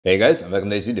Hey guys, and welcome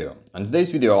to this video. In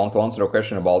today's video, I want to answer a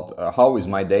question about how is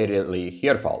my daily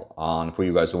hair fall. And for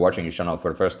you guys who are watching this channel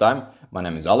for the first time, my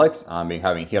name is Alex. I've been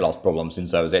having hair loss problems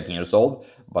since I was 18 years old,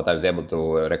 but I was able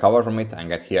to recover from it and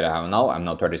get hair I have now. I'm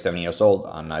now 37 years old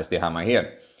and I still have my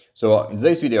hair. So in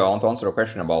today's video, I want to answer a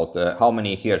question about how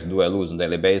many hairs do I lose on a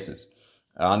daily basis.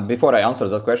 And before I answer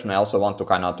that question, I also want to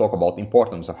kind of talk about the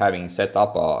importance of having set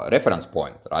up a reference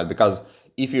point, right? Because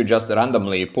if you just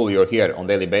randomly pull your hair on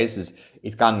daily basis,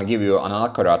 it can give you an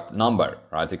inaccurate number,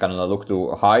 right? It can look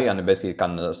too high and basically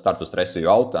can start to stress you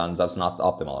out, and that's not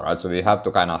optimal, right? So we have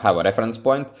to kind of have a reference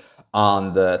point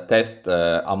and test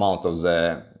the amount of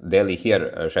the daily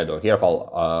hair shed or hair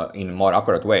fall in a more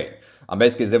accurate way. And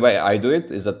basically the way I do it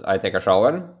is that I take a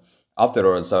shower.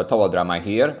 Afterwards, I towel dry my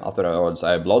hair. Afterwards,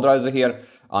 I blow dry the hair.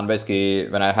 And basically,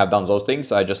 when I have done those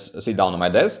things, I just sit down on my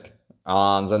desk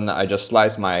and then I just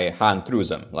slice my hand through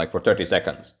them, like for 30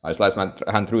 seconds. I slice my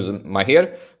hand through my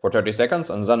hair for 30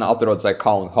 seconds, and then afterwards I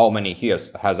count how many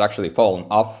hairs has actually fallen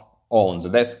off on the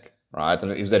desk, right?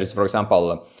 And if there is, for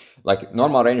example, like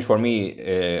normal range for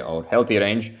me, or healthy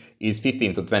range, is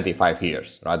 15 to 25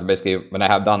 hairs, right? Basically, when I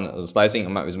have done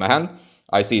slicing with my hand,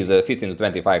 I see the 15 to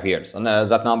 25 hairs, and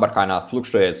that number kind of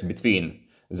fluctuates between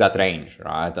that range,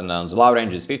 right? And on the low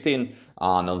range is 15,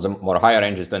 and on the more higher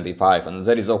range is 25. And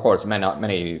there is, of course,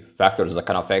 many factors that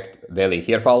can affect daily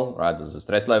hair fall, right? There's the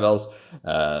stress levels,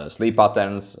 sleep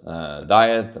patterns,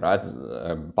 diet, right?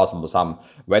 Possible some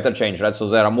weather change, right? So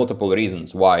there are multiple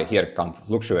reasons why hair can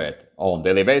fluctuate on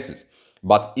daily basis.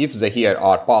 But if the hair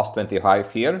are past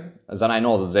 25 here, then I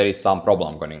know that there is some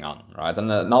problem going on, right? And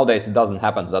nowadays it doesn't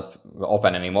happen that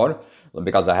often anymore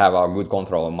because I have a good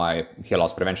control of my hair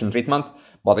loss prevention treatment.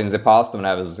 But in the past, when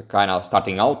I was kind of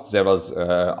starting out, there was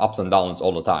ups and downs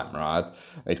all the time, right?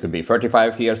 It could be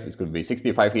 35 years, it could be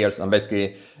 65 years, and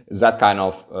basically that kind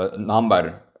of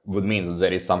number would mean that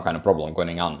there is some kind of problem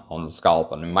going on the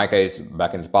scalp. And in my case,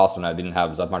 back in the past, when I didn't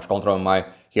have that much control of my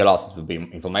hair loss, it would be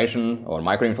inflammation or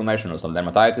microinflammation or some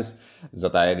dermatitis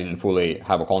that I didn't fully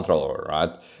have a control over, right?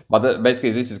 But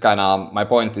basically, this is kind of, my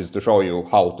point is to show you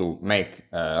how to make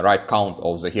right count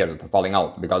of the hairs that are falling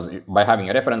out, because by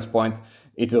having a reference point,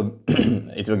 it will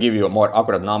it will give you a more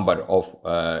accurate number of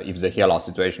if the hair loss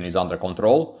situation is under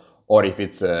control or if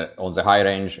it's on the high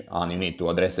range and you need to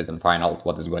address it and find out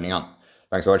what is going on.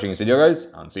 Thanks for watching this video, guys,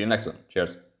 and see you next one.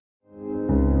 Cheers.